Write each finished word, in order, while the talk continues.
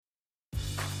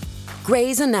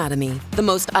Grey's Anatomy, the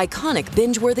most iconic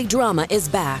binge-worthy drama, is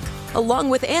back,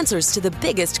 along with answers to the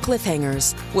biggest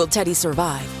cliffhangers. Will Teddy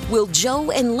survive? Will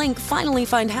Joe and Link finally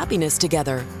find happiness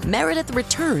together? Meredith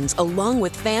returns along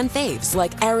with fan faves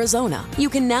like Arizona. You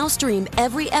can now stream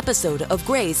every episode of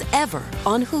Grey's ever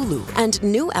on Hulu, and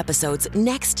new episodes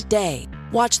next day.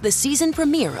 Watch the season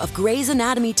premiere of Grey's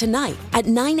Anatomy tonight at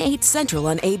 9/8 Central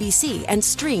on ABC and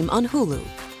stream on Hulu.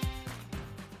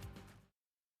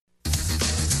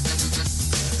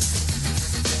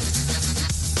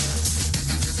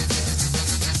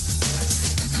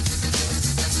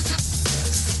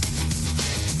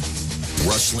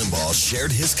 Rush Limbaugh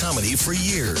shared his comedy for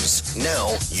years.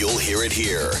 Now you'll hear it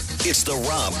here. It's the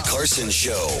Rob Carson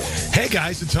Show. Hey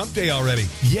guys, it's Hump Day already.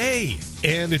 Yay!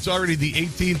 And it's already the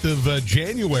 18th of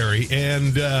January.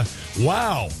 And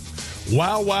wow.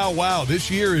 This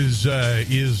year is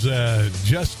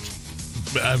just...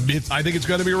 I think it's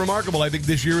going to be remarkable. I think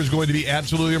this year is going to be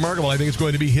absolutely remarkable. I think it's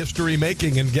going to be history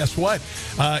making. And guess what?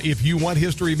 If you want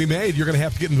history to be made, you're going to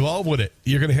have to get involved with it.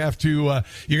 You're going to have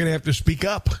to speak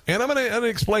up. And I'm going to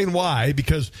explain why.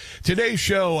 Because today's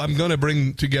show, I'm going to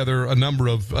bring together a number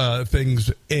of things,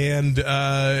 and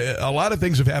a lot of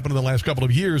things have happened in the last couple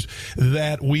of years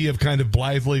that we have kind of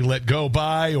blithely let go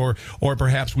by, or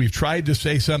perhaps we've tried to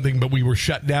say something, but we were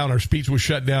shut down. Our speech was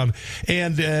shut down,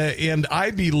 and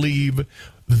I believe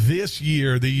this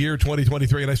year, the year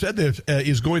 2023, and I said this,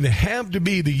 is going to have to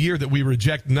be the year that we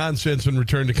reject nonsense and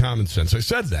return to common sense. I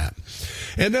said that.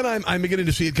 And then I'm beginning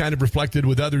to see it kind of reflected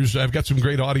with others. I've got some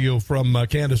great audio from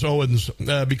Candace Owens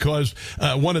because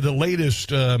one of the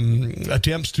latest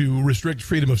attempts to restrict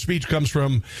freedom of speech comes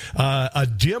from a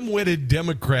dim-witted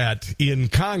Democrat in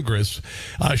Congress,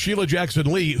 Sheila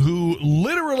Jackson Lee, who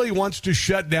literally wants to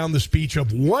shut down the speech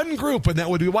of one group, and that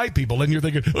would be white people. And you're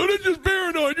thinking, oh, they're just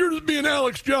paranoid. You're just being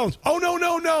Alex Jones. Oh,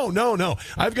 no.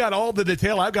 I've got all the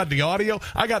detail. I've got the audio.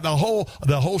 I got the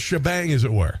whole shebang, as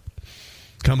it were,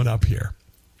 coming up here.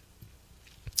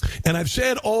 And I've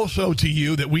said also to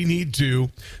you that we need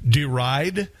to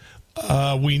deride,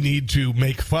 we need to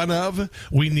make fun of,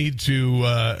 we need to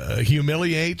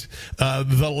humiliate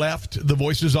the left, the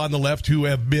voices on the left who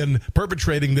have been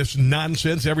perpetrating this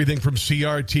nonsense, everything from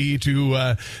CRT to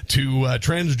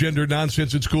transgender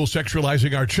nonsense in school,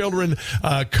 sexualizing our children,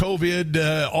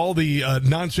 COVID, all the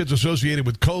nonsense associated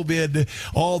with COVID,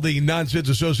 all the nonsense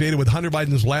associated with Hunter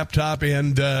Biden's laptop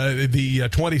and the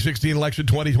 2016 election,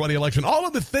 2020 election, all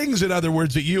of the things, in other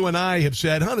words, that you and I have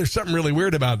said, there's something really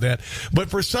weird about that. But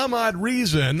for some odd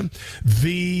reason,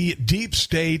 the deep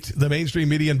state, the mainstream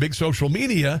media, and big social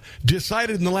media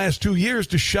decided in the last 2 years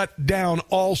to shut down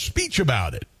all speech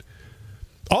about it.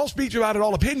 All speech about it,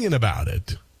 all opinion about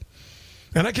it.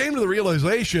 And I came to the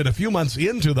realization a few months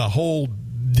into the whole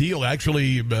deal,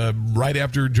 actually right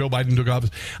after Joe Biden took office,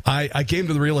 I came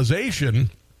to the realization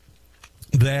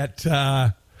that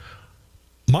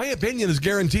my opinion is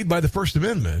guaranteed by the First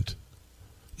Amendment.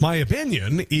 My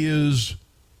opinion is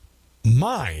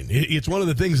mine. It's one of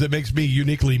the things that makes me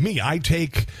uniquely me. I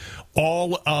take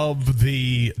all of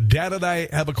the data that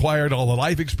I have acquired, all the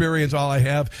life experience, all I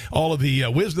have, all of the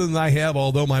wisdom that I have,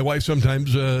 although my wife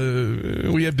sometimes,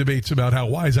 we have debates about how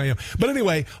wise I am. But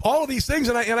anyway, all of these things,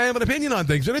 and I have an opinion on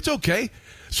things, and it's okay.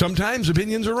 Sometimes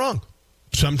opinions are wrong.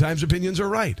 Sometimes opinions are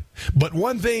right. But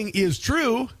one thing is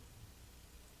true,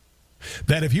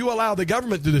 that if you allow the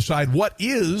government to decide what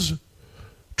is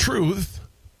truth,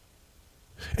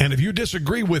 and if you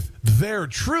disagree with their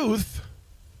truth,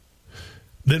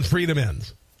 then freedom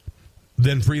ends.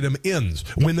 Then freedom ends.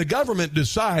 When the government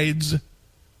decides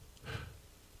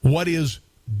what is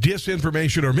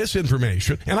disinformation or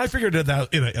misinformation, and I figured it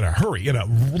out in a hurry, in a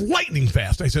lightning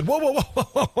fast. I said, whoa,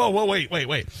 wait.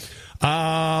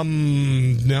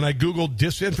 Then I Googled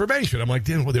disinformation. I'm like,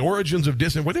 damn, the origins of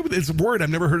disinformation. It's a word. I've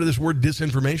never heard of this word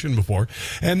disinformation before.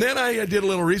 And then I did a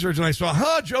little research and I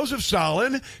saw, Joseph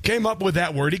Stalin came up with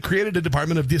that word. He created a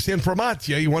department of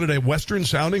disinformatia. He wanted a Western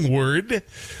sounding word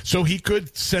so he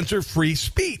could censor free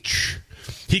speech.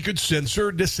 He could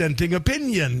censor dissenting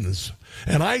opinions.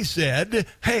 And I said,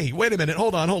 hey, wait a minute.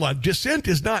 Hold on. Dissent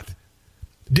is not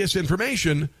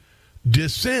disinformation.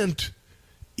 Dissent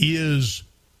is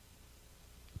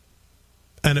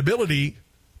an ability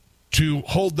to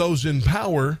hold those in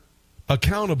power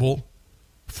accountable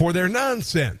for their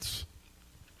nonsense.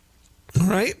 All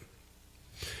right?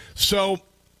 So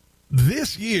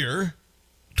this year,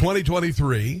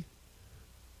 2023,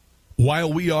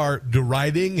 while we are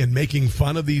deriding and making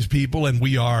fun of these people and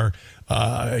we are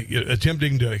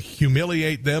attempting to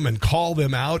humiliate them and call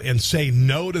them out and say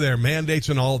no to their mandates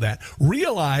and all that,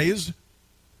 realize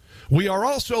we are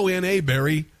also in a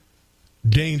very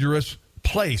dangerous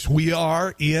place. We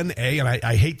are in and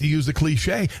I hate to use the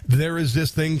cliche, there is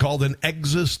this thing called an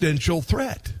existential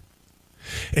threat.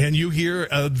 And you hear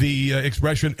the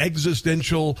expression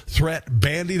existential threat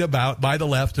bandied about by the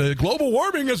left. Global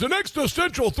warming is an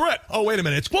existential threat. Oh, wait a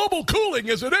minute. It's global cooling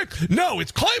is no,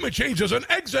 it's climate change is an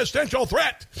existential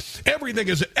threat. Everything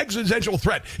is an existential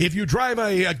threat. If you drive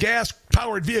a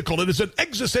gas-powered vehicle, it is an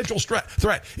existential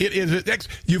threat. It is.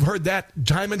 You've heard that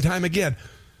time and time again.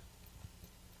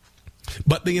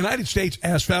 But the United States,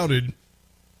 as founded,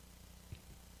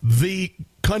 the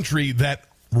country that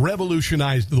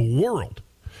revolutionized the world,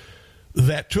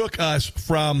 that took us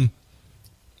from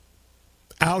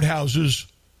outhouses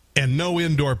and no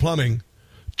indoor plumbing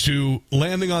to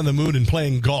landing on the moon and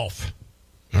playing golf.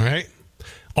 All right?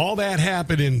 All that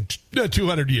happened in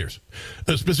 200 years,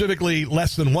 specifically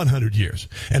less than 100 years.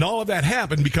 And all of that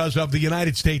happened because of the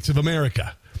United States of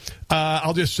America.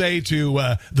 I'll just say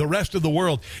to the rest of the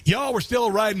world, y'all were still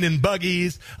riding in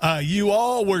buggies. You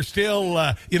all were still,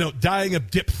 dying of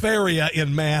diphtheria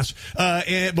en masse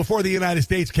before the United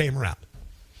States came around.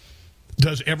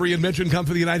 Does every invention come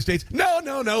from the United States?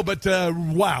 No. But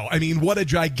wow. I mean, what a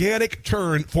gigantic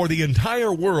turn for the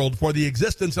entire world, for the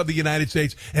existence of the United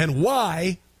States. And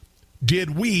why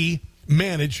did we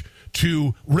manage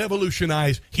to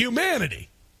revolutionize humanity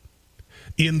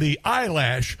in the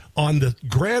eyelash on the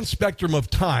grand spectrum of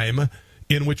time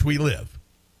in which we live?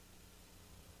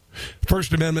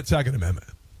 First Amendment, Second Amendment.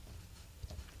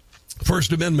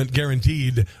 First Amendment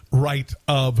guaranteed right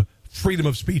of freedom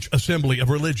of speech, assembly, of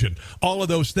religion. All of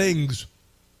those things,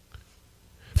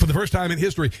 for the first time in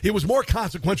history, it was more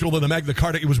consequential than the Magna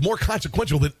Carta. It was more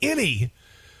consequential than any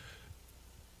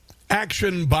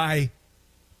action by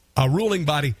a ruling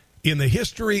body in the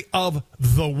history of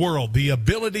the world. The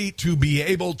ability to be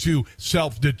able to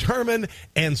self-determine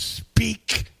and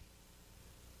speak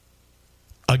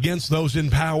against those in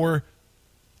power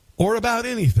or about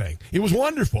anything. It was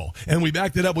wonderful. And we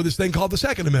backed it up with this thing called the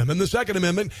Second Amendment. The Second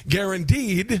Amendment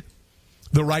guaranteed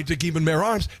the right to keep and bear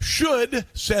arms should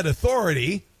said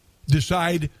authority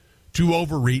decide to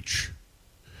overreach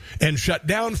and shut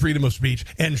down freedom of speech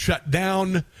and shut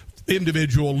down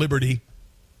individual liberty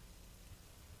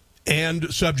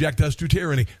and subject us to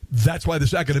tyranny. That's why the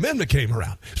Second Amendment came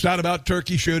around. It's not about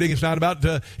turkey shooting. It's not about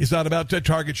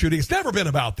target shooting. It's never been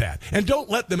about that. And don't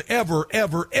let them ever,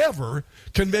 ever, ever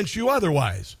convince you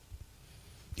otherwise.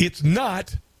 It's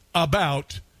not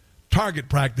about target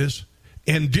practice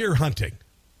and deer hunting.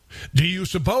 Do you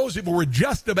suppose if it were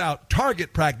just about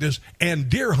target practice and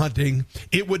deer hunting,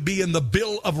 it would be in the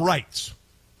Bill of Rights?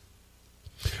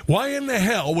 Why in the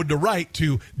hell would the right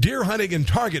to deer hunting and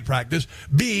target practice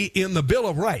be in the Bill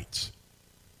of Rights?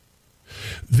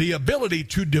 The ability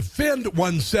to defend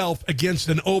oneself against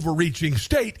an overreaching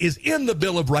state is in the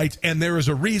Bill of Rights, and there is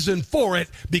a reason for it,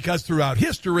 because throughout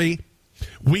history,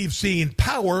 we've seen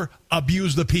power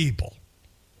abuse the people.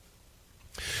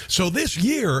 So this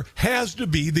year has to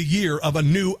be the year of a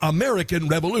new American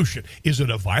revolution. Is it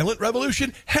a violent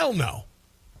revolution? Hell no.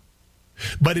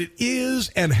 But it is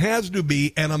and has to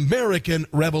be an American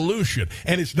revolution.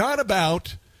 And it's not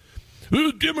about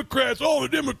Democrats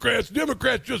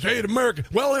just hate America.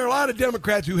 Well, there are a lot of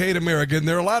Democrats who hate America, and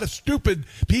there are a lot of stupid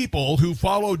people who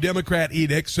follow Democrat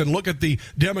edicts and look at the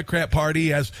Democrat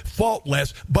Party as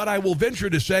faultless. But I will venture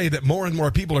to say that more and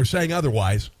more people are saying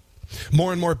otherwise.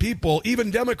 More and more people, even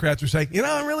Democrats, are saying,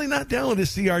 I'm really not down with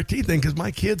this CRT thing because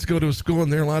my kids go to a school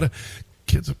and there are a lot of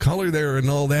kids of color there and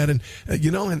all that. And,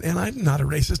 and I'm not a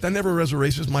racist. I never was a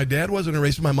racist. My dad wasn't a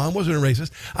racist. My mom wasn't a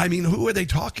racist. I mean, who are they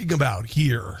talking about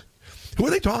here? Who are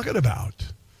they talking about?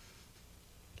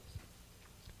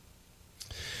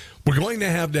 We're going to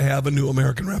have a new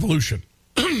American revolution.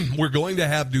 We're going to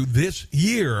have to this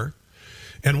year.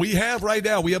 And we have right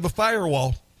now, we have a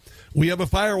firewall. We have a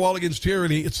firewall against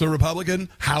tyranny. It's the Republican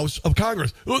House of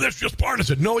Congress. Oh, that's just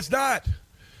partisan. No, it's not.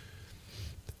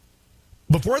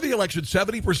 Before the election,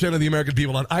 70% of the American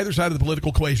people on either side of the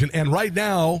political equation, and right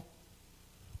now,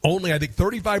 only, I think,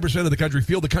 35% of the country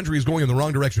feel the country is going in the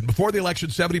wrong direction. Before the election,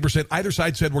 70% either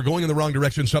side said we're going in the wrong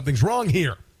direction. Something's wrong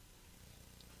here.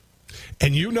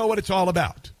 And you know what it's all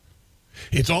about.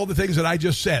 It's all the things that I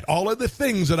just said. All of the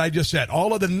things that I just said.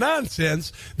 All of the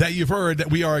nonsense that you've heard that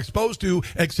we are exposed to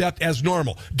accept as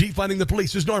normal. Defunding the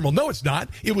police is normal. No, it's not.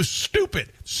 It was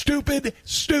stupid. Stupid.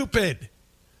 Stupid.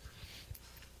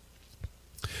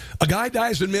 A guy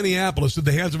dies in Minneapolis at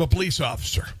the hands of a police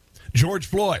officer, George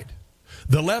Floyd.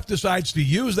 The left decides to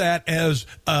use that as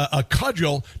a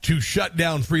cudgel to shut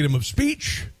down freedom of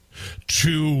speech,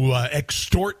 to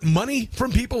extort money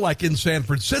from people like in San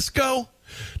Francisco,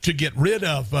 to get rid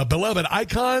of beloved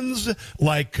icons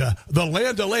like the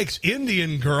Land O'Lakes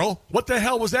Indian girl. What the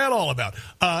hell was that all about?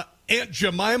 Aunt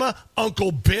Jemima,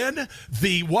 Uncle Ben,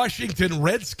 the Washington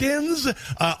Redskins,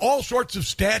 all sorts of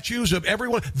statues of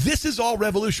everyone. This is all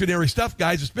revolutionary stuff,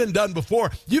 guys. It's been done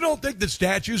before. You don't think that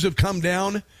statues have come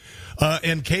down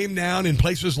and came down in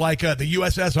places like the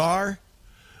USSR?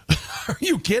 Are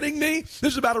you kidding me?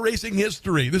 This is about erasing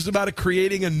history. This is about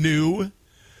creating anew,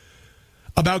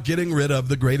 about getting rid of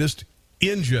the greatest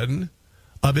engine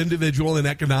of individual and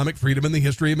economic freedom in the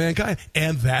history of mankind.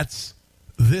 And that's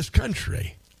this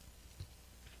country.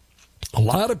 A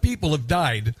lot of people have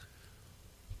died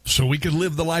so we can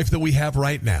live the life that we have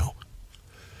right now.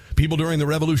 People during the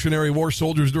Revolutionary War,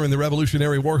 soldiers during the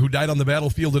Revolutionary War who died on the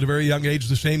battlefield at a very young age.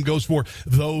 The same goes for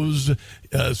those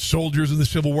soldiers in the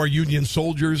Civil War, Union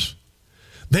soldiers.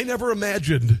 They never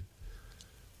imagined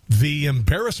the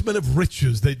embarrassment of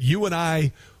riches that you and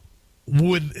I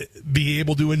would be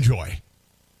able to enjoy.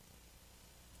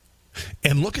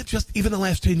 And look at just even the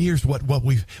last 10 years, what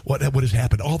has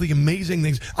happened. All the amazing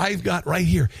things I've got right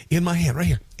here in my hand, right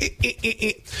here.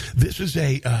 This is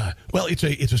it's a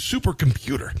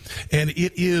supercomputer, and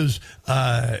it is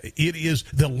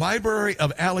the Library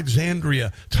of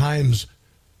Alexandria times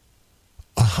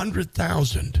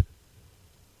 100,000,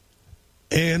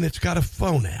 and it's got a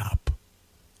phone app.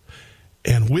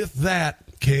 And with that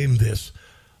came this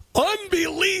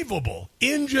unbelievable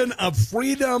engine of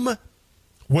freedom,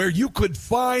 where you could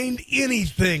find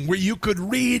anything, where you could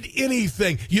read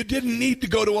anything. You didn't need to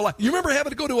go to a library. You remember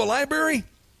having to go to a library?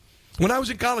 When I was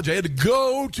in college, I had to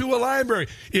go to a library.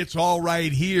 It's all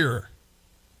right here.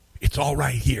 It's all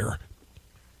right here.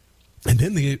 And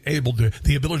then the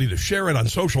ability to share it on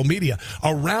social media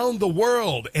around the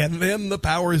world. And then the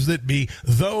powers that be,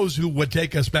 those who would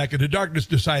take us back into darkness,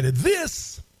 decided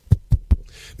this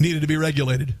needed to be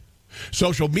regulated.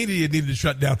 Social media needed to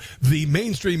shut down. The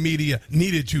mainstream media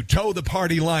needed to toe the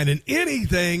party line, and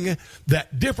anything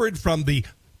that differed from the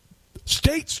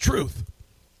state's truth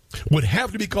would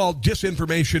have to be called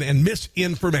disinformation and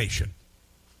misinformation.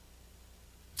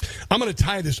 I'm going to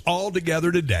tie this all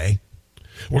together today.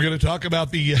 We're going to talk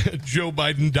about the Joe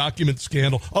Biden document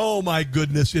scandal. Oh, my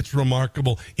goodness, it's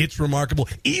remarkable. It's remarkable.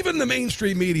 Even the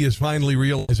mainstream media is finally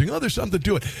realizing, there's something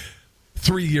to it.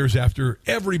 3 years after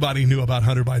everybody knew about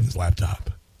Hunter Biden's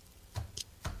laptop.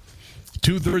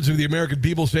 2/3 of the American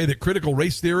people say that critical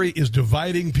race theory is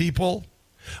dividing people.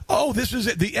 Oh, this is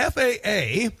it. The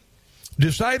FAA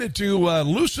decided to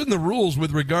loosen the rules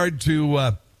with regard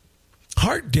to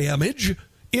heart damage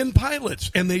in pilots.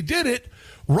 And they did it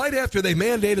right after they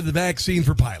mandated the vaccine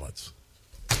for pilots.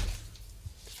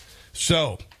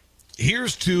 So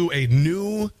here's to a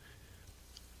new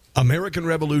American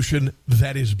Revolution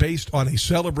that is based on a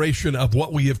celebration of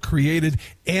what we have created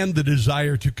and the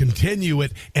desire to continue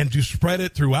it and to spread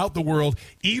it throughout the world,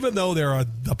 even though there are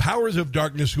the powers of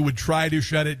darkness who would try to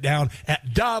shut it down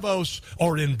at Davos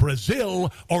or in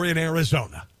Brazil or in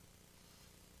Arizona.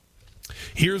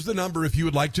 Here's the number if you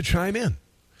would like to chime in.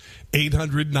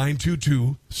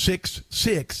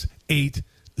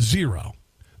 800-922-6680.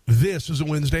 This is a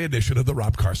Wednesday edition of the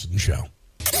Rob Carson Show.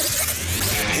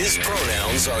 His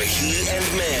pronouns are he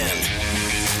and man.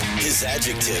 His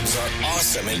adjectives are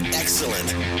awesome and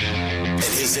excellent. And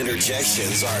his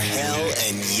interjections are hell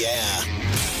and yeah.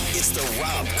 It's the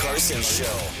Rob Carson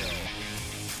Show.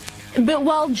 But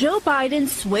while Joe Biden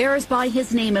swears by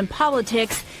his name in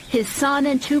politics, his son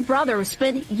and two brothers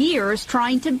spent years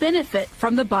trying to benefit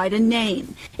from the Biden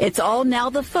name. It's all now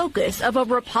the focus of a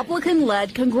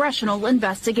Republican-led congressional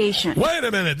investigation. Wait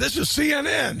a minute, this is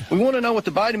CNN. We want to know what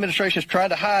the Biden administration is trying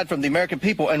to hide from the American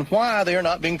people and why they are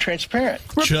not being transparent.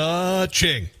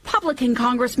 Cha-ching. Republican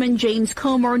Congressman James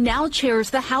Comer now chairs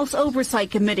the House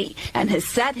Oversight Committee and has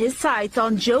set his sights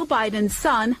on Joe Biden's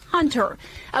son, Hunter.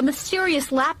 A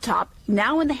mysterious laptop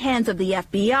now in the hands of the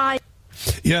FBI.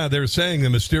 Yeah, they're saying the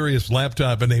mysterious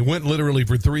laptop, and they went literally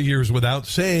for 3 years without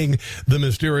saying the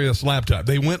mysterious laptop.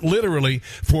 They went literally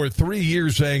for 3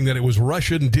 years saying that it was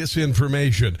Russian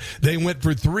disinformation. They went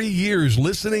for 3 years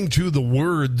listening to the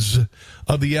words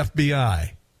of the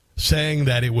FBI saying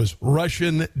that it was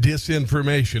Russian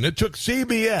disinformation. It took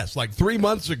CBS like 3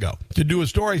 months ago to do a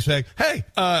story saying, hey,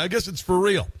 I guess it's for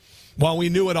real, while we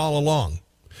knew it all along.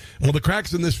 Well, the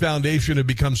cracks in this foundation have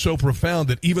become so profound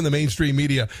that even the mainstream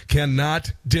media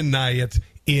cannot deny it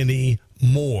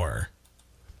anymore.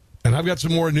 And I've got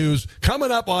some more news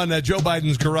coming up on Joe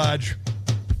Biden's garage.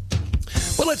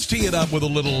 Well, let's tee it up with a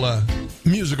little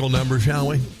musical number, shall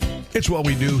we? It's what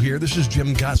we do here. This is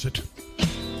Jim Gossett.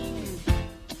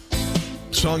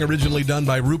 Song originally done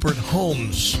by Rupert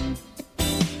Holmes.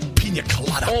 Pina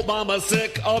Colada. Obama's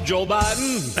sick of Joe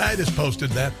Biden. I just posted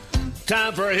that.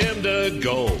 Time for him to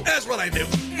go. That's what I do.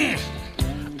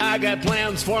 I got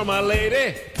plans for my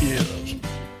lady. Yes.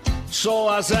 So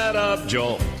I set up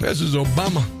Joe. This is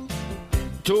Obama.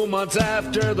 2 months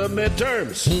after the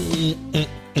midterms,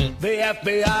 the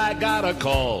FBI got a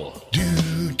call.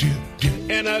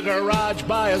 In a garage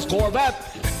by his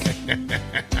Corvette,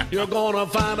 you're gonna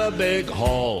find a big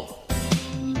haul.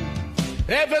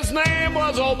 If his name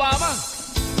was Obama,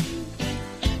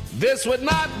 this would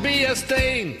not be a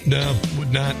stain. No,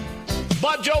 would not.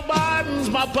 But Joe Biden's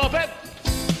my puppet,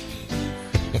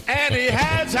 and he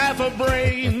has half a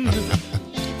brain.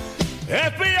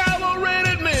 FBI will raid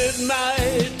at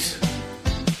midnight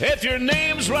if your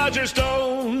name's Roger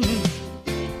Stone.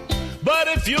 But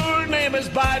if your name is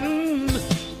Biden,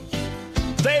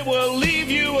 they will leave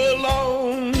you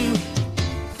alone.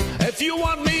 If you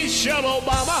want Michelle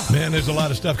Obama, man, there's a lot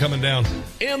of stuff coming down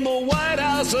in the White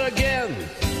House again.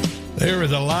 There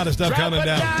is a lot of stuff coming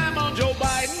down. Time on Joe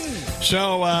Biden.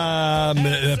 So,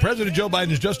 President Joe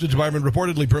Biden's Justice Department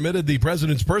reportedly permitted the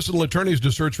president's personal attorneys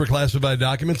to search for classified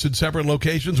documents in separate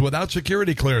locations without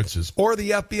security clearances or the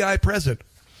FBI present.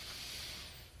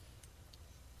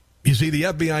 You see, the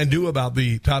FBI knew about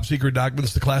the top secret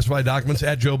documents, the classified documents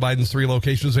at Joe Biden's 3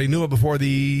 locations. They knew it before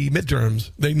the midterms.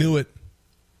 They knew it.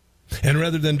 And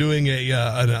rather than doing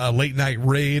a late night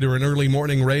raid or an early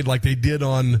morning raid like they did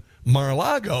on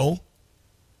Mar-a-Lago,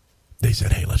 they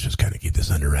said, hey, let's just kind of keep this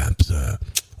under wraps. Why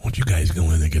don't you guys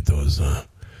go in and get those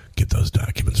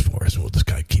documents for us, and we'll just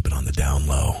kind of keep it on the down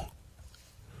low.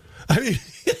 I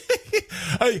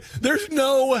mean, there's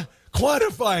no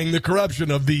quantifying the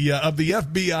corruption of the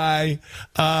FBI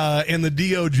and the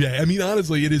DOJ. I mean,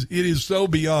 honestly, it is so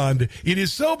beyond. It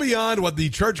is so beyond what the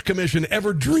Church Commission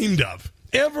ever dreamed of.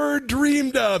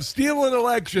 Stealing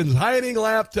elections, hiding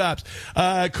laptops,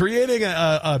 creating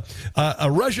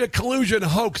a Russia collusion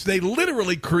hoax. They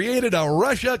literally created a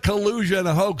Russia collusion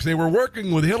hoax. They were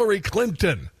working with Hillary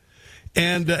Clinton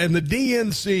and the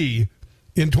DNC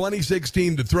in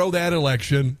 2016 to throw that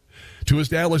election, to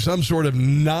establish some sort of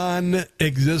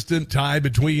non-existent tie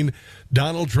between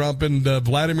Donald Trump and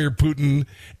Vladimir Putin.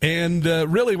 And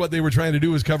really what they were trying to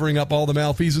do was covering up all the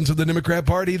malfeasance of the Democrat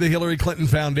Party, the Hillary Clinton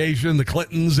Foundation, the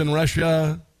Clintons in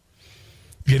Russia,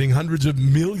 getting hundreds of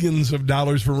millions of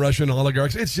dollars from Russian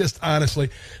oligarchs. It's just, honestly,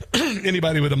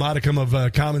 anybody with a modicum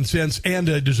of common sense and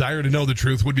a desire to know the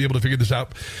truth would be able to figure this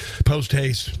out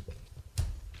post-haste.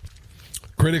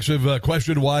 Critics have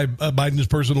questioned why Biden's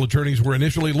personal attorneys were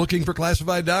initially looking for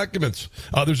classified documents.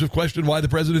 Others have questioned why the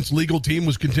president's legal team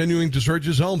was continuing to search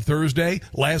his home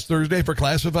last Thursday, for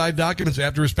classified documents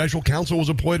after a special counsel was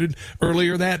appointed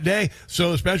earlier that day.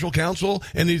 So a special counsel,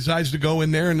 and he decides to go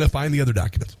in there and find the other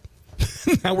documents.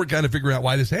 Now we're kind of figuring out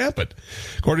why this happened.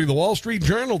 According to the Wall Street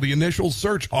Journal, the initial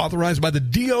search authorized by the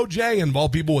DOJ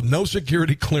involved people with no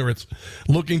security clearance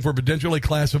looking for potentially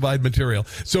classified material.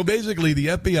 So basically the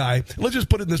FBI, let's just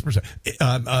put it in this percent.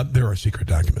 There are secret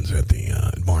documents at the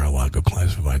Mar-a-Lago,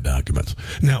 classified documents.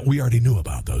 Now, we already knew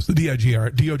about those. The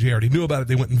DOJ already knew about it.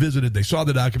 They went and visited. They saw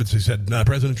the documents. They said,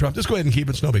 President Trump, just go ahead and keep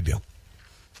it. It's no big deal.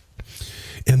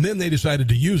 And then they decided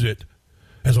to use it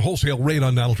as a wholesale raid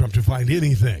on Donald Trump to find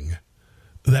anything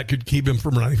that could keep him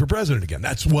from running for president again.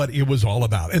 That's what it was all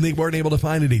about. And they weren't able to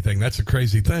find anything. That's a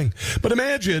crazy thing. But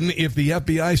imagine if the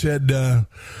FBI said,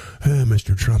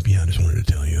 Mr. Trump, I just wanted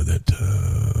to tell you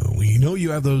that we know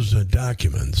you have those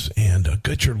documents, and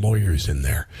get your lawyers in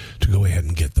there to go ahead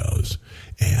and get those.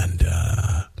 And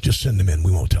just send them in.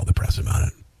 We won't tell the press about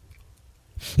it.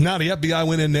 Now, the FBI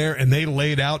went in there and they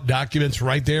laid out documents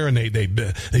right there, and they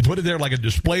put it there like a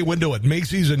display window at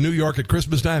Macy's in New York at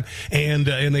Christmas time, and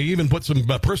they even put some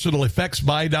personal effects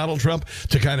by Donald Trump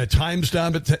to kind of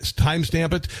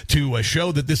timestamp it to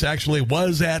show that this actually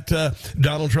was at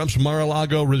Donald Trump's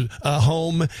Mar-a-Lago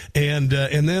home, and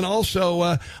then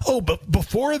also but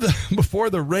before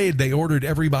the raid, they ordered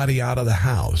everybody out of the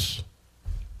house.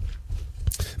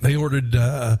 They ordered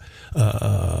Alina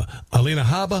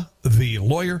Habba, the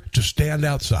lawyer, to stand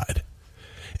outside.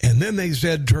 And then they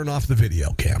said, turn off the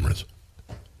video cameras.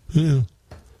 Yeah,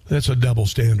 that's a double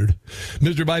standard.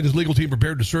 Mr. Biden's legal team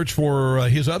prepared to search for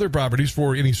his other properties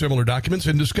for any similar documents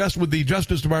and discussed with the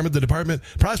Justice Department the department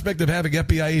prospect of having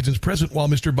FBI agents present while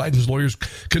Mr. Biden's lawyers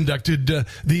conducted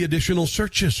the additional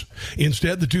searches.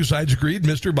 Instead, the two sides agreed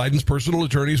Mr. Biden's personal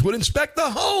attorneys would inspect the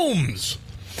homes,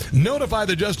 notify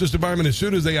the Justice Department as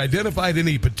soon as they identified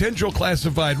any potential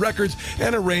classified records,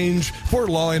 and arrange for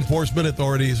law enforcement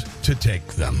authorities to take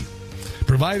them.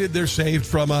 provided they're saved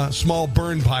from a small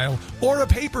burn pile or a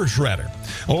paper shredder.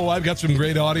 Oh, I've got some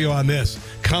great audio on this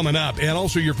coming up. And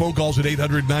also your phone calls at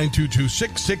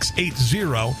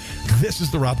 800-922-6680. This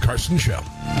is the Rob Carson Show.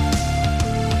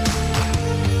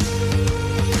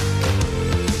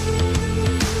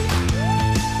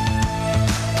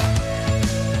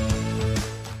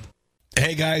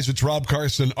 Hey guys, it's Rob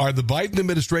Carson. Are the Biden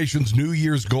administration's New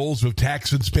Year's goals of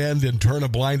tax and spend and turn a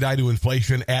blind eye to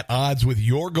inflation at odds with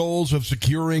your goals of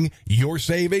securing your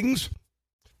savings?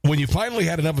 When you finally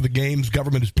had enough of the games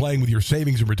government is playing with your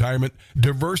savings and retirement,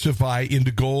 diversify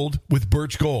into gold with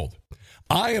Birch Gold.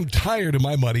 I am tired of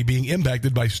my money being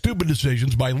impacted by stupid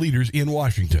decisions by leaders in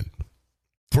Washington.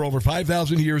 For over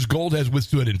 5,000 years, gold has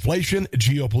withstood inflation,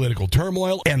 geopolitical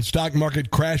turmoil, and stock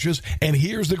market crashes. And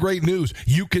here's the great news.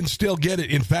 You can still get it.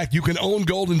 In fact, you can own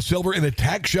gold and silver in a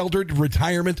tax-sheltered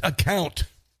retirement account.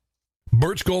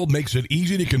 Birch Gold makes it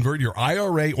easy to convert your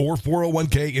IRA or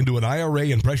 401k into an IRA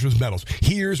in precious metals.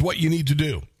 Here's what you need to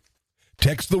do.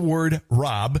 Text the word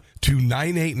ROB to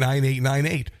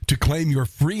 989898 to claim your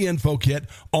free info kit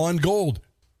on gold.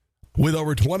 With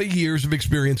over 20 years of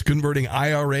experience converting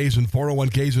IRAs and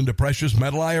 401ks into precious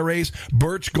metal IRAs,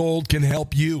 Birch Gold can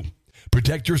help you.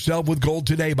 Protect yourself with gold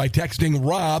today by texting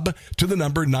ROB to the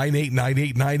number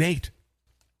 989898.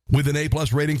 With an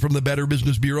A-plus rating from the Better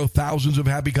Business Bureau, thousands of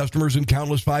happy customers, and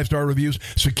countless 5-star reviews,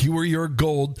 secure your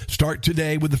gold. Start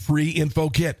today with the free info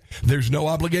kit. There's no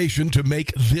obligation to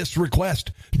make this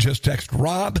request. Just text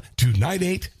ROB to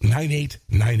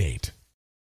 989898.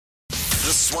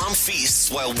 The Swamp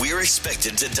feasts while we're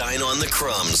expected to dine on the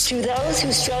crumbs. To those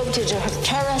who strove to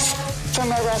deter us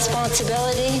from our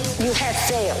responsibility, you have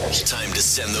failed. Time to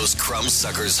send those crumb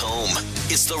suckers home.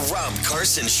 It's the Rob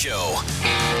Carson Show.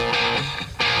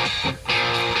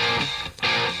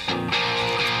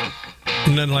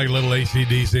 Nothing like a little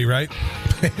AC/DC, right?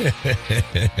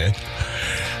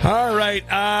 All right.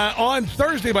 On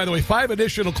Thursday, by the way, 5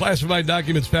 additional classified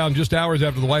documents found just hours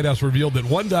after the White House revealed that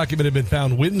one document had been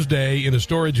found Wednesday in a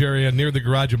storage area near the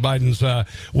garage of Biden's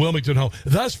Wilmington home.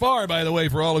 Thus far, by the way,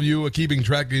 for all of you keeping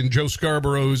track in Joe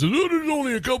Scarborough, who says, there's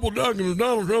only a couple documents.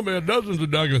 Donald Trump had dozens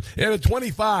of documents. And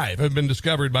 25 have been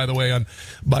discovered, by the way, on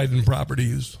Biden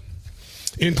properties,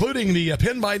 including the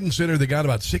Penn Biden Center that got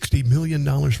about $60 million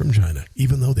from China,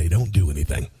 even though they don't do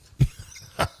anything.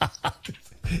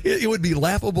 It would be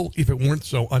laughable if it weren't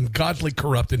so ungodly,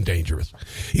 corrupt, and dangerous.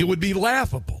 It would be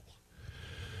laughable.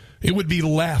 It would be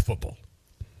laughable.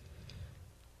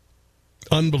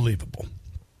 Unbelievable.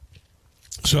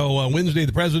 So Wednesday,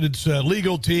 the president's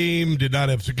legal team did not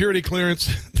have security clearance.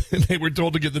 They were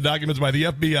told to get the documents by the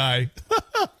FBI.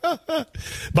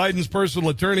 Biden's personal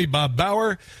attorney, Bob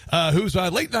Bauer, who's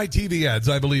on late-night TV ads,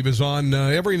 I believe, is on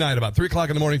every night about 3 o'clock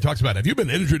in the morning, talks about, have you been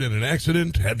injured in an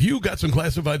accident? Have you got some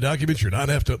classified documents you're not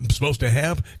supposed to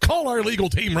have? Call our legal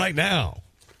team right now.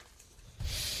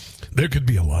 There could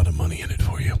be a lot of money in it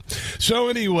for you. So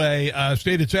anyway,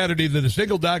 stated Saturday that a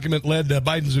single document led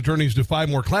Biden's attorneys to 5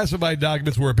 more classified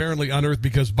documents were apparently unearthed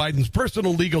because Biden's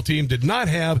personal legal team did not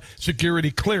have security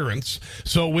clearance.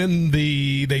 So when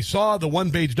they saw the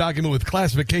one-page document with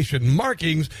classification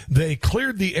markings, they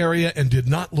cleared the area and did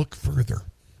not look further.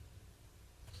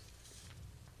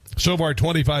 So far,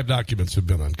 25 documents have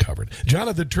been uncovered.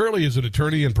 Jonathan Turley is an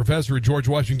attorney and professor at George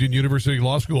Washington University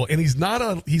Law School, and he's not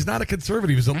a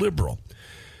conservative, he's a liberal.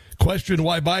 Questioned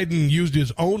why Biden used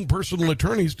his own personal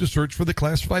attorneys to search for the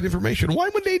classified information. Why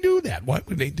would they do that? Why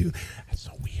would they do that? That's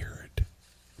so weird.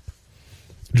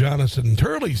 Jonathan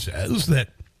Turley says that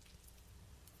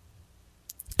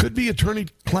could be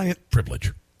attorney-client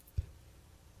privilege.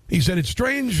 He said it's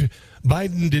strange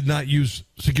Biden did not use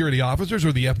security officers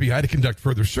or the FBI to conduct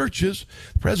further searches.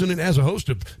 The president has a host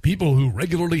of people who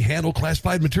regularly handle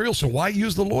classified material, so why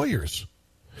use the lawyers?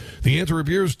 The answer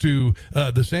appears to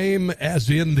the same as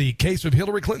in the case of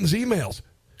Hillary Clinton's emails.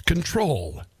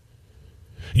 Control.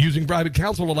 Using private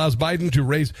counsel allows Biden to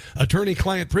raise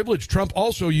attorney-client privilege. Trump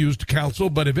also used counsel,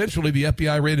 but eventually the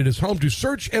FBI raided his home to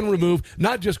search and remove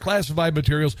not just classified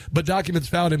materials, but documents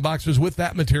found in boxes with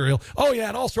that material. Oh, yeah,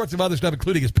 and all sorts of other stuff,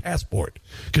 including his passport.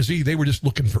 Because, see, they were just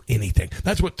looking for anything.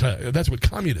 That's what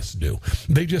communists do.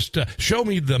 They just show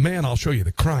me the man, I'll show you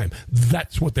the crime.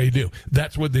 That's what they do.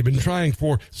 That's what they've been trying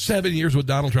for 7 years with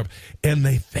Donald Trump. And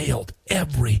they failed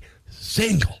every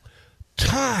single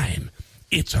time.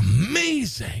 It's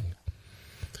amazing.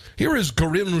 Here is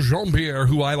Corinne Jean-Pierre,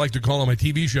 who I like to call on my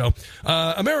TV show,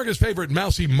 America's favorite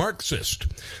mousy Marxist,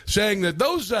 saying that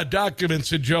those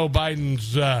documents in Joe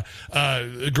Biden's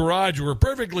garage were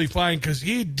perfectly fine because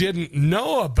he didn't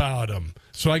know about them.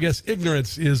 So I guess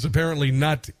ignorance is apparently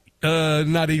not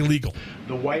not illegal.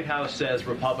 The White House says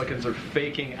Republicans are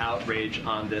faking outrage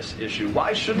on this issue.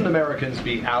 Why shouldn't Americans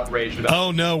be outraged about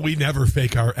Oh, no, we never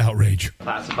fake our outrage.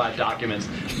 classified documents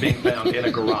being found in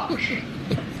a garage?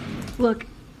 Look,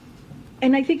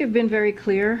 and I think I've been very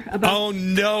clear about... Oh,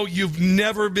 no, you've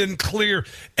never been clear.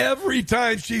 Every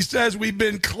time she says we've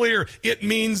been clear, it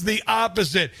means the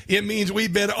opposite. It means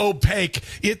we've been opaque.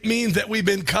 It means that we've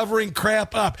been covering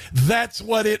crap up. That's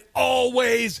what it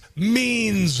always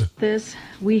means. This,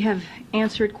 we have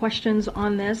answered questions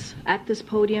on this at this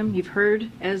podium. You've heard,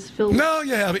 as Phil... No,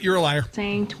 you haven't. You're a liar.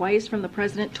 ...saying twice from the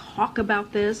president, talk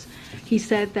about this. He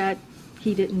said that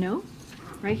he didn't know.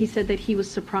 Right? He said that he was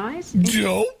surprised.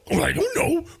 No, I don't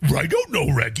know. I don't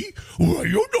know, Reggie. I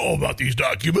don't know about these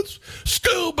documents.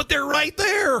 Still, but they're right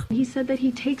there. He said that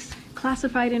he takes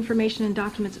classified information and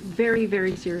documents very,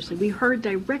 very seriously. We heard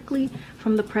directly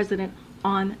from the president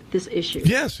on this issue.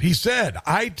 Yes, he said,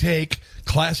 I take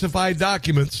classified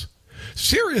documents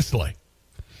seriously.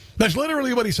 That's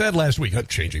literally what he said last week. I'm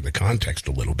changing the context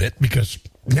a little bit because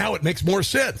now it makes more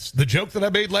sense. The joke that I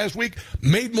made last week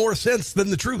made more sense than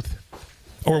the truth.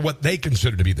 Or what they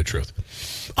consider to be the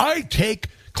truth. I take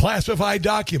classified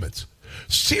documents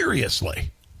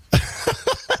seriously.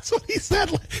 That's what he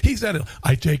said. He said,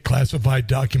 I take classified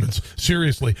documents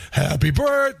seriously. Happy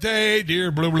birthday, dear.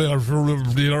 Who's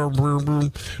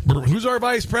our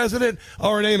vice president?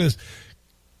 Our name is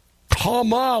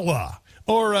Kamala.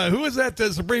 Or who is that,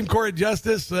 the Supreme Court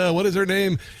Justice? What is her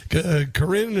name?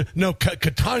 Katanji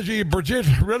Brigitte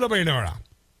Ridaminora.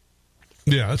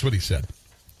 Yeah, that's what he said.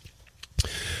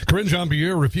 Karine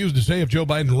Jean-Pierre refused to say if Joe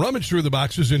Biden rummaged through the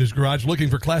boxes in his garage looking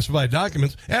for classified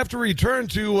documents after he returned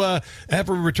to.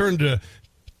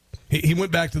 He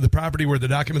went back to the property where the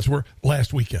documents were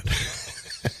last weekend.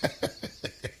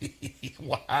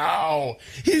 Wow,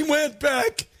 he went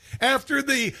back after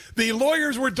the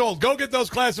lawyers were told go get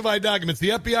those classified documents. The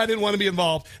FBI didn't want to be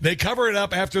involved. They cover it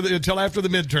up until after the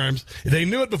midterms. They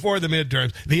knew it before the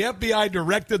midterms. The FBI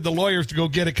directed the lawyers to go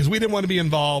get it because we didn't want to be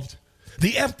involved.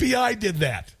 The FBI did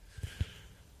that.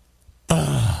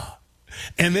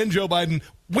 And then Joe Biden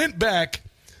went back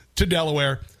to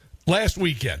Delaware last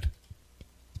weekend.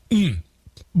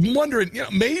 Wondering,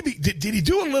 maybe, did he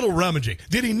do a little rummaging?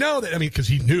 Did he know that? I mean, because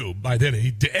he knew by then.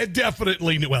 He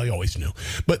definitely knew. Well, he always knew.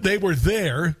 But they were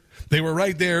there. They were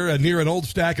right there near an old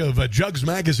stack of Jugs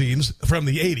magazines from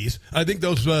the 80s. I think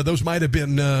those might have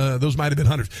been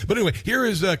hunters. But anyway, here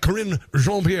is Karine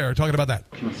Jean-Pierre talking about that.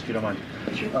 If you don't mind.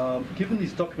 Given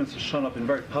these documents have shown up in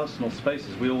very personal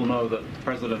spaces, we all know that the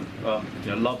president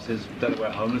loves his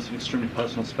Delaware home. It's an extremely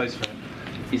personal space for him.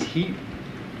 Is he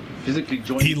physically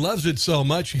joining? He loves it so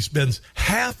much he spends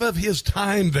half of his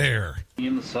time there.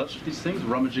 In the search of these things,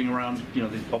 rummaging around,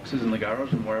 these boxes in the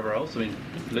garage and wherever else. I mean,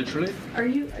 literally. Are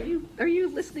you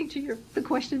listening to the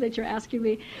question that you're asking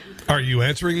me? Are you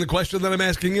answering the question that I'm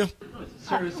asking you?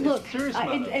 Look,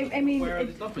 I mean, where are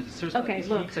these documents? Seriously, okay, is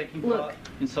look, he taking part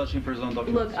in searching for his own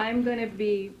documents? Look, I'm going to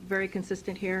be very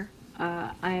consistent here.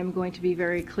 I am going to be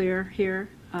very clear here.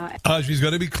 She's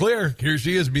going to be clear. Here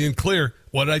she is being clear.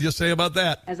 What did I just say about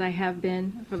that? As I have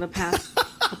been for the past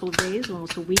couple of days,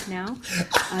 almost a week now,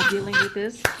 dealing with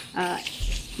this.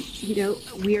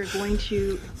 We are going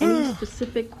to any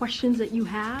specific questions that you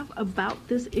have about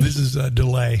this issue. This is a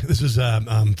delay. This is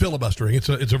filibustering. It's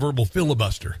a verbal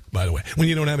filibuster, by the way, when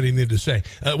you don't have anything to say.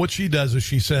 What she does is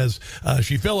she says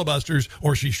she filibusters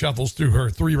or she shuffles through her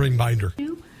 3-ring binder.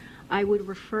 I would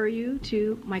refer you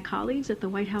to my colleagues at the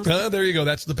White House. There you go.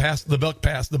 That's the buck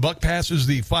pass. The buck pass is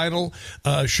the final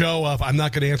show of I'm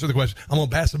not going to answer the question. I'm going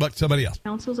to pass the buck to somebody else.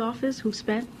 Counsel's office, who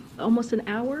spent almost an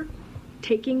hour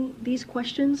taking these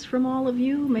questions from all of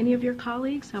you, many of your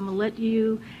colleagues. I'm going to let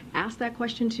you ask that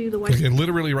question to the White House. Okay,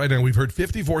 literally right now, we've heard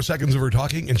 54 seconds of her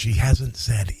talking, and she hasn't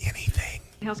said anything.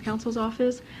 House Counsel's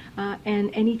office,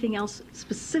 and anything else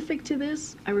specific to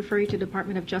this, I refer you to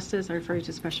Department of Justice. I refer you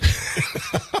to Special.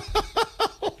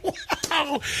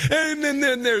 Wow. And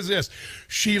then there's this.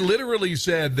 She literally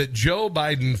said that Joe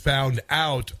Biden found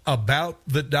out about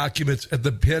the documents at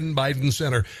the Penn Biden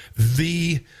Center,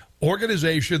 the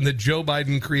organization that Joe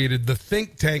Biden created, the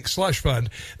think tank slush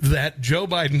fund that Joe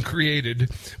Biden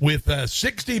created with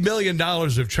 $60 million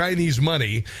of Chinese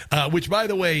money, which, by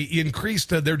the way, increased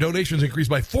their donations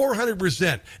increased by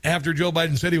 400% after Joe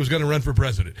Biden said he was going to run for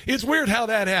president. It's weird how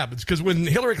that happens because when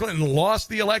Hillary Clinton lost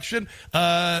the election,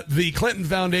 the Clinton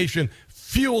Foundation,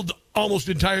 fueled almost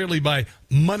entirely by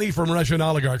money from Russian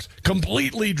oligarchs,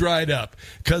 completely dried up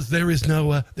because there's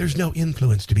no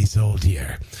influence to be sold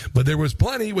here. But there was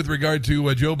plenty with regard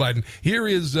to Joe Biden. Here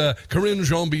is Karine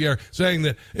Jean-Pierre saying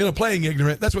that, playing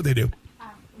ignorant, that's what they do.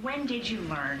 When did you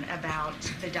learn about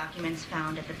the documents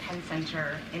found at the Penn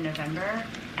Center in November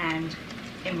and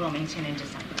in Wilmington in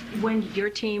December? When your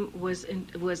team was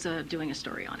doing a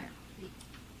story on it.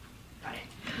 Got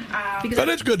it. But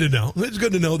it's good to know. It's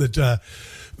good to know that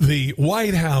the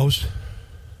White House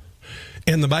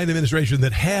and the Biden administration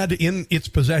that had in its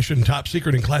possession top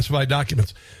secret and classified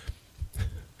documents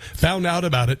found out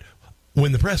about it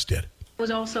when the press did. I was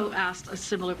also asked a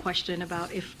similar question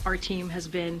about if our team has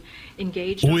been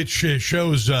engaged. Which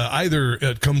shows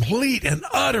either complete and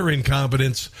utter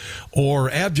incompetence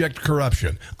or abject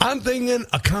corruption. I'm thinking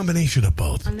a combination of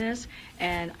both. On this,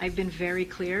 and I've been very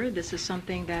clear. This is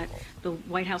something that the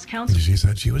White House counsel. She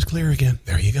said she was clear again.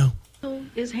 There you go.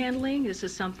 Is handling. This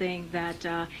is something that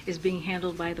is being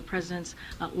handled by the president's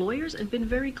lawyers, and been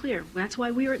very clear. That's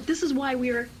why this is why we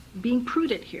are being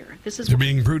prudent here. They're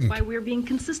being prudent. Why we're being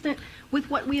consistent with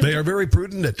what we have They are very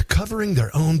prudent at covering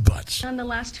their own butts. done the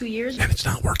last 2 years. And it's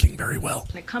not working very well.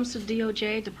 When it comes to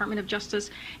DOJ, Department of Justice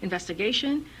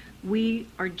investigation, we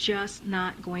are just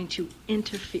not going to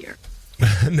interfere.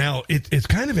 Now, it's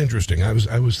kind of interesting. I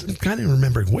was kind of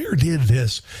remembering, where did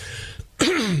this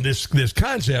this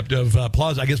concept of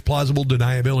plausible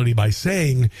deniability by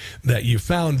saying that you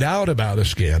found out about a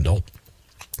scandal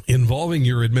involving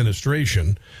your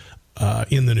administration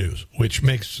in the news, which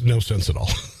makes no sense at all.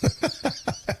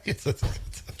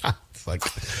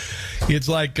 It's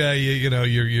like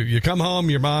you come home,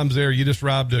 your mom's there, you just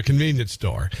robbed a convenience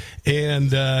store,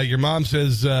 and your mom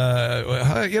says, there's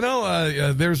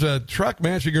a truck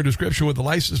matching your description with the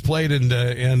license plate and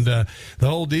the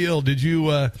whole deal. Did you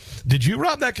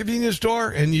rob that convenience store?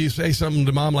 And you say something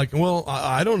to mom like, well,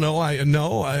 I don't know.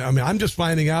 I'm just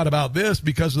finding out about this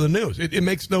because of the news. It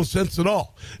makes no sense at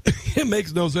all. It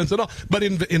makes no sense at all. But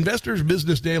in Investors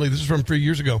Business Daily, this is from 3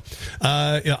 years ago,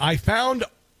 I found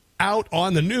out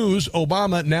on the news,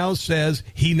 Obama now says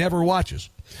he never watches.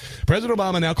 President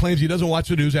Obama now claims he doesn't watch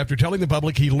the news after telling the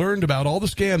public he learned about all the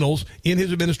scandals in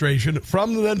his administration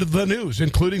from the news,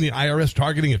 including the IRS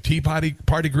targeting of Tea Party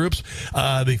groups,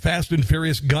 the Fast and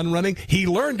Furious gun running. He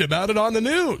learned about it on the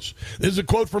news. This is a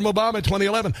quote from Obama in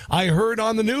 2011. I heard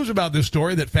on the news about this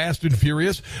story that Fast and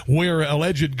Furious, where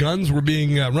alleged guns were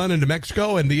being run into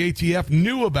Mexico, and the ATF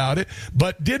knew about it,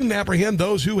 but didn't apprehend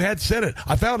those who had said it.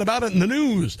 I found about it in the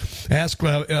news. Asked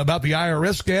about the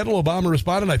IRS scandal, Obama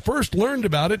responded, I first learned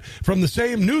about it from the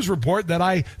same news report that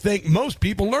I think most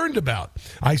people learned about.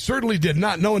 I certainly did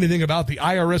not know anything about the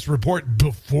IRS report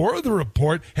before the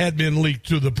report had been leaked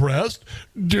to the press.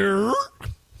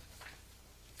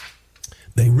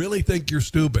 They really think you're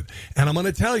stupid. And I'm going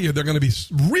to tell you, they're going to be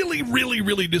really, really,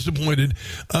 really disappointed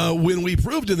when we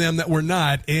prove to them that we're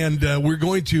not. And we're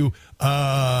going to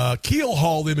keel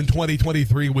haul them in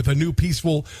 2023 with a new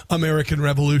peaceful American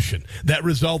revolution that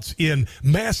results in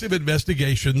massive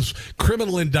investigations,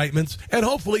 criminal indictments, and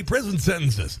hopefully prison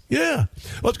sentences. Yeah.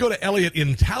 Let's go to Elliot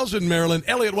in Towson, Maryland.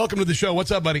 Elliot, welcome to the show.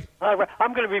 What's up, buddy? I'm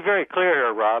going to be very clear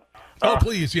here, Rob.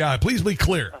 Please. Yeah, please be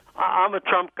clear. I'm a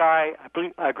Trump guy.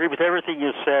 I agree with everything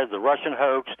you said, the Russian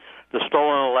hoax, the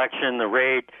stolen election, the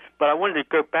raid. But I wanted to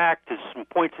go back to some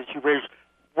points that you raised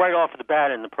right off the bat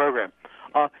in the program.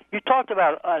 You talked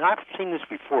about, and I've seen this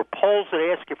before, polls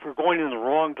that ask if we're going in the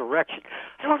wrong direction.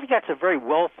 I don't think that's a very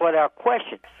well thought out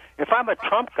question. If I'm a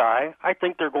Trump guy, I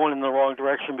think they're going in the wrong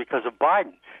direction because of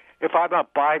Biden. If I'm a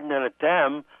Biden and a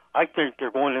Dem, I think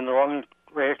they're going in the wrong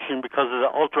direction because of the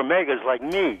ultra megas like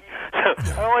me.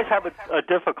 So I always have a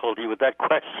difficulty with that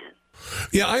question.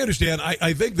 Yeah, I understand.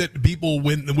 I think that people,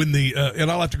 when the and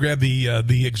I'll have to grab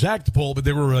the exact poll, but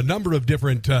there were a number of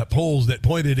different polls that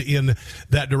pointed in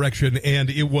that direction, and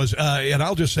it was and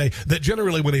I'll just say that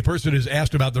generally when a person is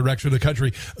asked about the direction of the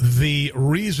country, the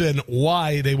reason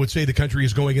why they would say the country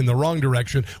is going in the wrong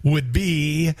direction would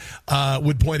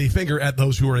point a finger at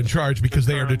those who are in charge because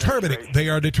they are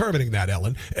determining that,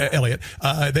 Elliot.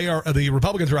 The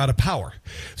Republicans are out of power.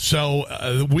 So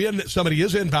when somebody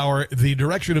is in power, the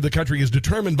direction of the country is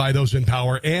determined by those in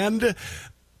power. And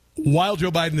while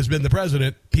Joe Biden has been the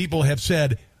president, people have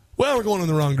said, well, we're going in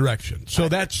the wrong direction. So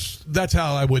that's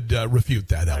how I would refute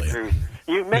that, Elliot.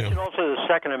 You mentioned also the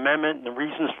Second Amendment, and the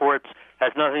reasons for it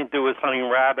has nothing to do with hunting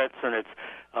rabbits, and it's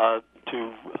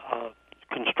to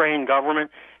constrain government.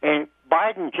 And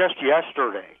Biden just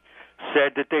yesterday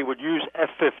said that they would use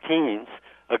F-15s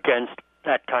against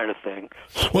that kind of thing.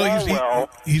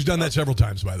 He's done that several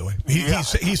times, by the way.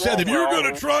 He said, if you're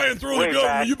going to try and throw the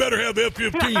government, you better have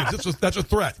F-15s. That's a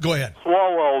threat. Go ahead.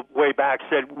 Swalwell way back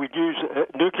said we'd use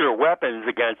nuclear weapons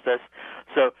against us.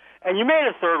 So, and you made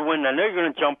a third one. I know you're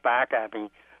going to jump back at me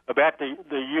about the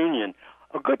Union.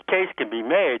 A good case can be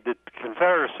made that the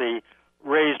Confederacy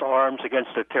raised arms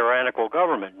against a tyrannical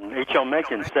government. And H.L.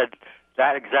 Mencken said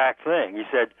that exact thing. He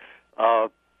said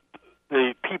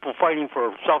the people fighting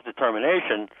for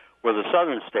self-determination were the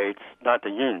southern states, not the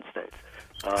Union states.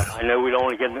 I know we don't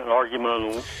want to get in an argument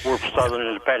on the war for southern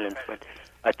independence, but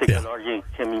I think an argument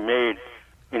can be made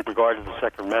in regard to the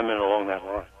Second Amendment along that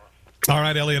line. All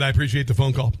right, Elliot, I appreciate the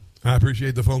phone call.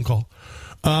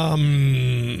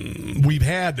 We've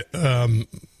had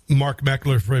Mark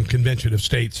Meckler from Convention of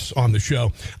States on the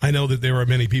show. I know that there are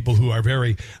many people who are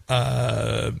very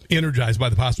energized by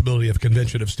the possibility of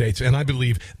Convention of States, and I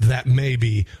believe that may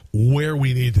be where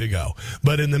we need to go.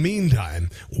 But in the meantime,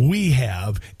 we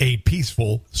have a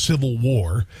peaceful civil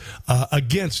war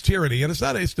against tyranny, and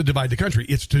it's to divide the country.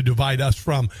 It's to divide us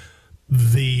from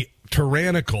the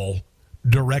tyrannical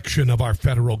direction of our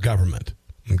federal government.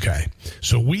 Okay,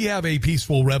 so we have a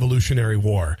peaceful revolutionary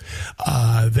war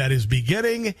that is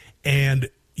beginning, and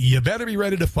you better be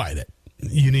ready to fight it.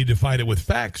 You need to fight it with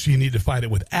facts. You need to fight it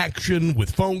with action,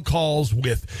 with phone calls,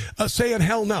 with saying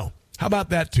hell no. How about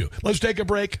that, too? Let's take a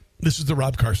break. This is the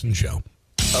Rob Carson Show.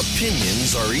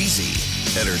 Opinions are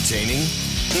easy. Entertaining?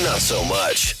 Not so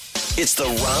much. It's the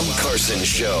Rob Carson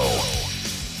Show.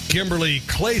 Kimberly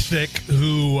Klasick,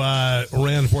 who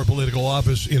ran for political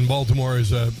office in Baltimore,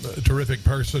 is a terrific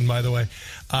person, by the way,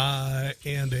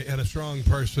 and a strong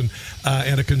person,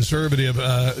 and a conservative,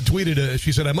 tweeted,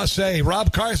 she said, I must say,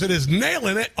 Rob Carson is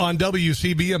nailing it on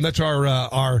WCBM. That's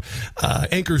our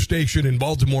anchor station in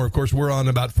Baltimore. Of course, we're on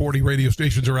about 40 radio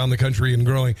stations around the country and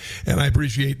growing, and I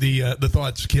appreciate the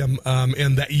thoughts, Kim,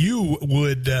 and that you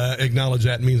would acknowledge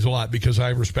that means a lot, because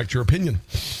I respect your opinion.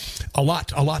 A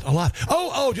lot.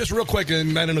 Oh, just real quick,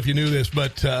 and I don't know if you knew this,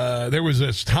 but there was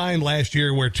this time last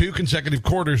year where 2 consecutive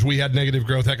quarters we had negative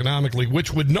growth economically,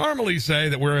 which would normally say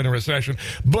that we're in a recession.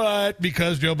 But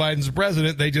because Joe Biden's the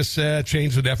president, they just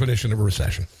changed the definition of a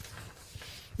recession.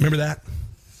 Remember that?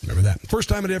 First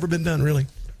time it had ever been done, really.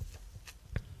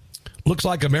 Looks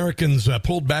like Americans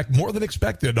pulled back more than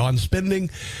expected on spending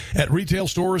at retail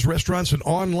stores, restaurants, and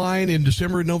online in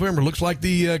December and November. Looks like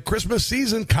the Christmas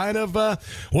season kind of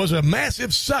was a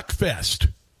massive suck fest.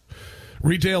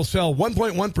 Retail fell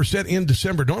 1.1% in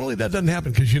December. Normally that doesn't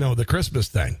happen because, the Christmas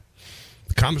thing.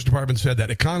 The Commerce Department said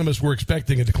that economists were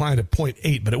expecting a decline of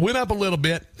 0.8, but it went up a little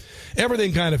bit.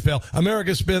 Everything kind of fell.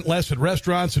 America spent less at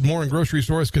restaurants and more in grocery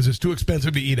stores because it's too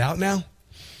expensive to eat out now.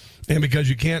 And because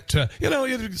you can't, say, for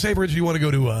instance, you want to go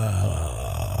to,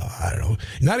 I don't know,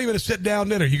 not even a sit-down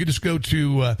dinner. You could just go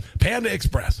to Panda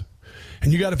Express,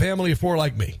 and you got a family of 4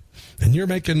 like me, and you're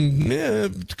making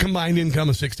combined income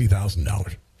of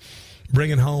 $60,000.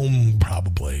 Bringing home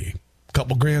probably a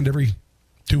couple grand every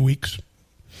 2 weeks.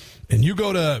 And you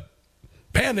go to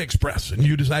Panda Express, and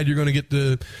you decide you're going to get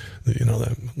the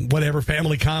whatever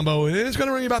family combo, and it's going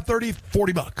to run you about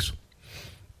 $30-$40.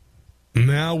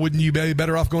 Now, wouldn't you be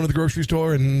better off going to the grocery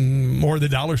store or the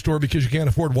dollar store because you can't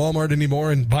afford Walmart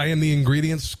anymore and buying the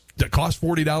ingredients that cost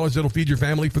 $40 that'll feed your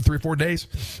family for 3 or 4 days?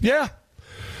 Yeah.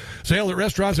 Sales at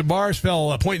restaurants and bars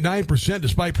fell 0.9%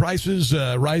 despite prices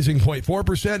rising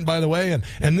 0.4%, by the way.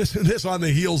 And this on the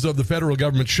heels of the federal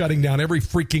government shutting down every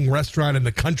freaking restaurant in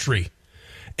the country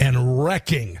and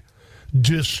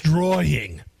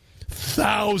destroying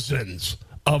thousands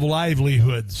of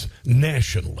livelihoods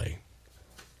nationally.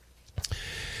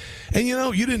 And,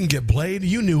 you didn't get played.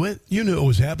 You knew it. You knew it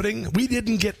was happening. We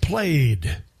didn't get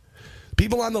played.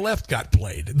 People on the left got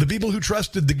played. The people who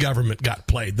trusted the government got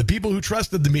played. The people who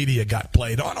trusted the media got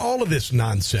played on all of this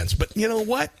nonsense. But you know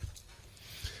what?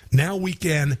 Now we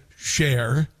can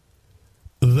share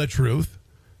the truth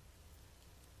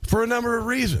for a number of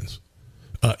reasons.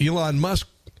 Elon Musk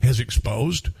has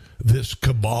exposed this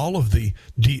cabal of the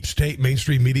deep state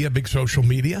mainstream media, big social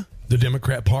media, the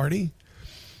Democrat Party.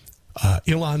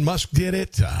 Elon Musk did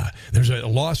it. There's a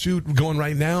lawsuit going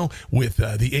right now with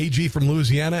the AG from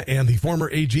Louisiana and the former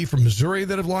AG from Missouri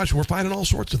that have launched. We're finding all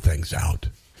sorts of things out.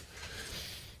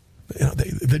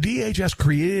 The DHS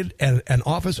created an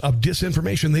office of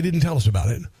disinformation. They didn't tell us about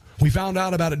it. We found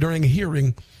out about it during a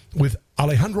hearing with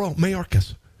Alejandro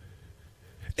Mayorkas.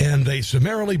 And they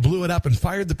summarily blew it up and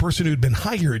fired the person who'd been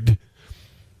hired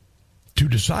to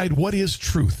decide what is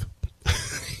truth.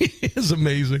 It is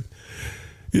amazing.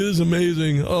 It is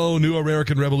amazing. Oh, New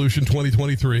American Revolution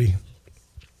 2023.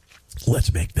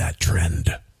 Let's make that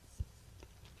trend.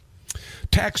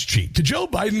 Tax cheat. Did Joe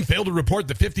Biden fail to report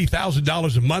the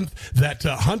 $50,000 a month that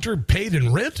Hunter paid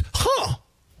in rent?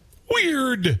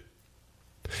 Weird.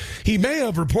 He may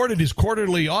have reported his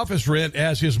quarterly office rent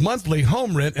as his monthly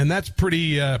home rent, and that's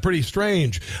pretty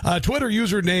strange. Twitter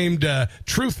user named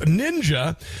Truth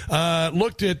Ninja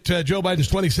looked at Joe Biden's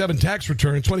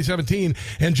 2017,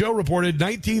 and Joe reported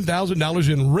 $19,000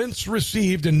 in rents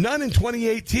received and none in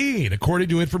 2018, according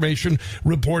to information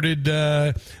reported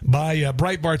by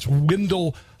Breitbart's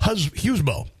Wendell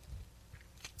Husbo.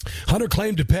 Hunter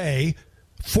claimed to pay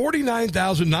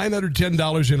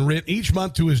 $49,910 in rent each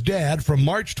month to his dad from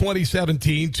March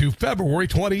 2017 to February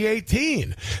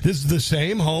 2018. This is the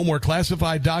same home where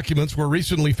classified documents were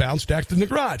recently found stacked in the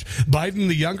garage. Biden,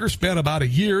 the younger, spent about a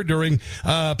year during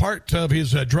part of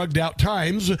his drugged-out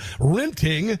times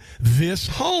renting this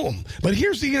home. But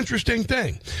here's the interesting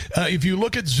thing. If you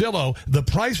look at Zillow, the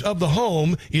price of the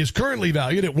home is currently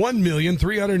valued at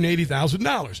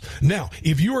 $1,380,000. Now,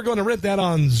 if you are going to rent that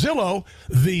on Zillow,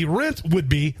 the rent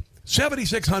would be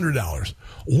 $7,600.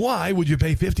 Why would you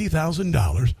pay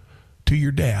 $50,000 to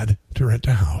your dad to rent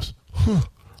a house?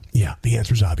 Yeah, the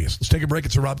answer is obvious. Let's take a break.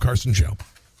 It's the Rob Carson Show.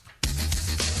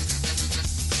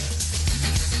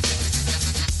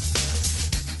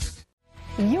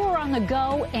 You're on the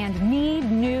go and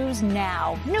need news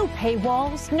now. No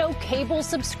paywalls, no cable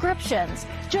subscriptions.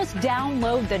 Just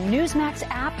download the Newsmax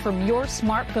app from your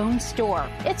smartphone store.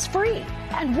 It's free.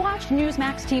 And watch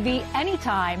Newsmax TV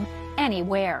anytime,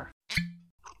 anywhere.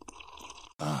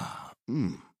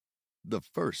 The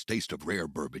first taste of rare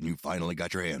bourbon you finally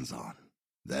got your hands on.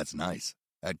 That's nice.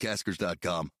 At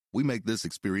Caskers.com, we make this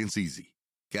experience easy.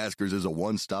 Caskers is a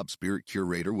one-stop spirit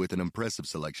curator with an impressive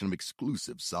selection of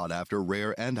exclusive, sought-after,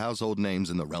 rare, and household names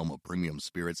in the realm of premium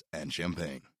spirits and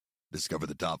champagne. Discover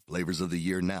the top flavors of the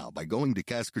year now by going to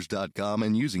Caskers.com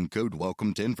and using code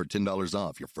WELCOME10 for $10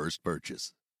 off your first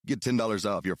purchase. Get $10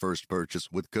 off your first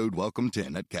purchase with code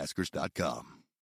WELCOME10 at Caskers.com.